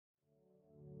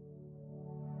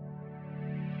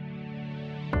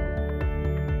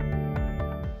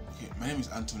My name is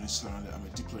Anthony Soronnadi. I'm a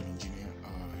diploma engineer.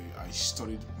 I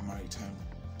studied maritime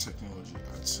technology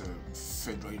at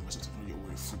Federal University of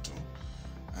Technology, Futo,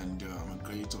 and I'm a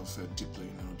graduate of a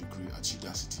diploma degree at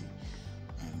Udacity,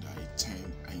 and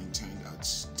I interned at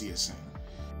DSN.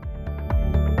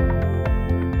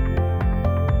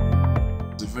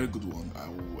 It's a very good one. I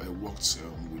worked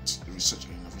with research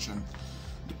and innovation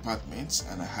departments,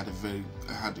 and I had a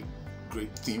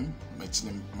great team. My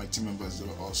team members, they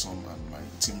were awesome, and my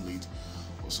team lead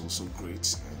was also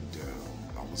great, and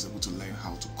I was able to learn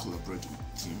how to collaborate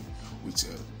with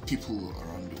people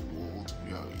around the world,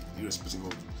 irrespective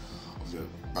of their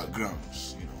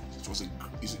backgrounds. It was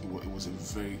a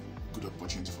very good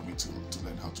opportunity for me to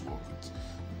learn how to work with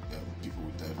people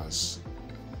with diverse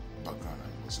background,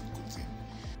 and it was a good thing.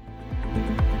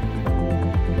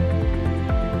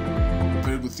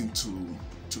 Very good thing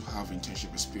to have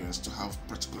internship experience, to have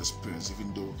practical experience.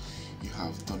 Even though you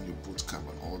have done your boot camp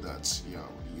and all that,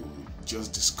 you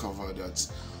just discover that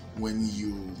when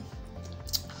you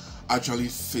actually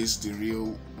face the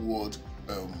real world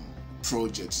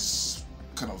project, is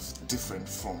kind of different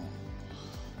from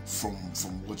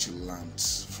what you learned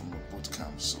from your boot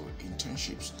camp. So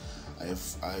internships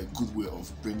are a good way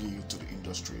of bringing you to the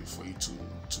industry for you to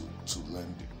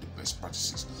learn the best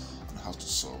practices on how to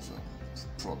solve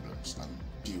problems and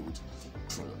build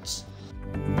products.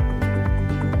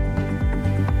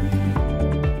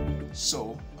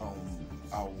 So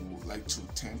I would like to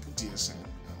thank DSN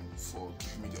for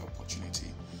giving me the opportunity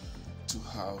to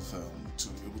have to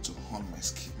be able to hone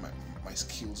my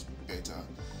skills better,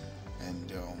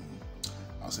 and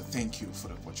I'll say thank you for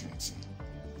the opportunity.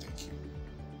 Thank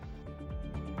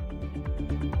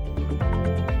you.